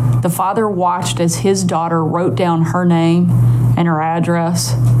 The father watched as his daughter wrote down her name and her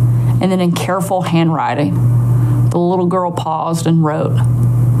address, and then in careful handwriting, the little girl paused and wrote,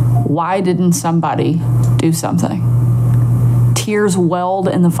 "Why didn't somebody do something?" Tears welled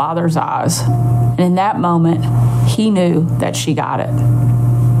in the father's eyes, and in that moment, he knew that she got it.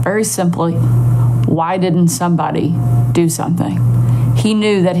 Very simply, why didn't somebody do something? He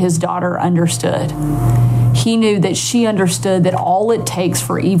knew that his daughter understood. He knew that she understood that all it takes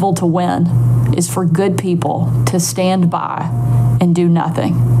for evil to win is for good people to stand by and do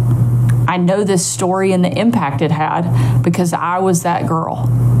nothing. I know this story and the impact it had because I was that girl.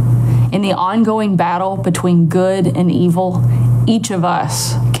 In the ongoing battle between good and evil, each of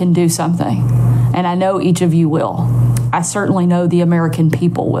us can do something. And I know each of you will. I certainly know the American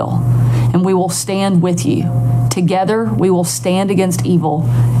people will. And we will stand with you Together, we will stand against evil,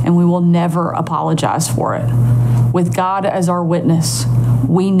 and we will never apologize for it. With God as our witness,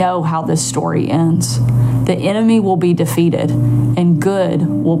 we know how this story ends. The enemy will be defeated, and good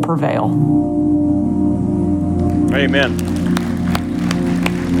will prevail. Amen.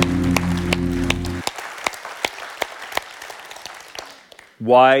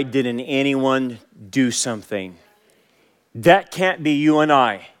 Why didn't anyone do something? That can't be you and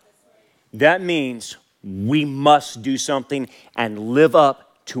I. That means we must do something and live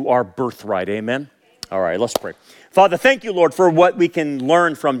up to our birthright. Amen? All right, let's pray. Father, thank you, Lord, for what we can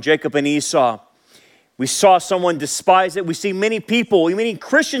learn from Jacob and Esau. We saw someone despise it. We see many people, many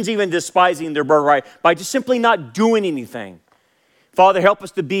Christians even despising their birthright by just simply not doing anything. Father, help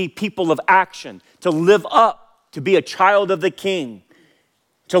us to be people of action, to live up, to be a child of the King,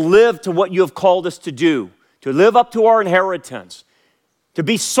 to live to what you have called us to do, to live up to our inheritance, to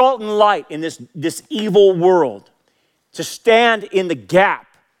be salt and light in this evil world, to stand in the gap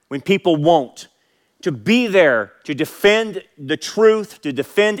when people won't, to be there to defend the truth, to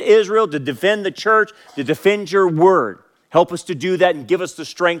defend Israel, to defend the church, to defend your word. Help us to do that and give us the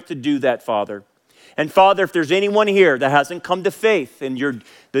strength to do that, Father. And Father, if there's anyone here that hasn't come to faith in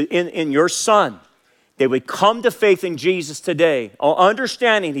your Son, they would come to faith in Jesus today,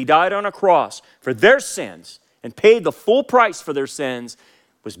 understanding He died on a cross for their sins and paid the full price for their sins,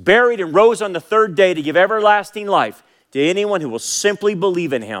 was buried and rose on the third day to give everlasting life to anyone who will simply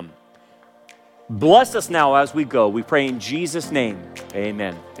believe in Him. Bless us now as we go. We pray in Jesus' name.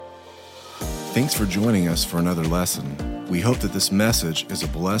 Amen. Thanks for joining us for another lesson. We hope that this message is a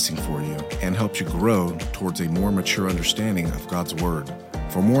blessing for you and helps you grow towards a more mature understanding of God's Word.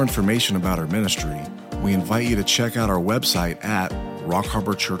 For more information about our ministry, we invite you to check out our website at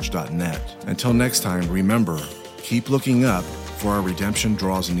rockharborchurch.net. Until next time, remember, keep looking up, for our redemption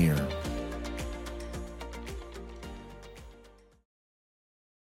draws near.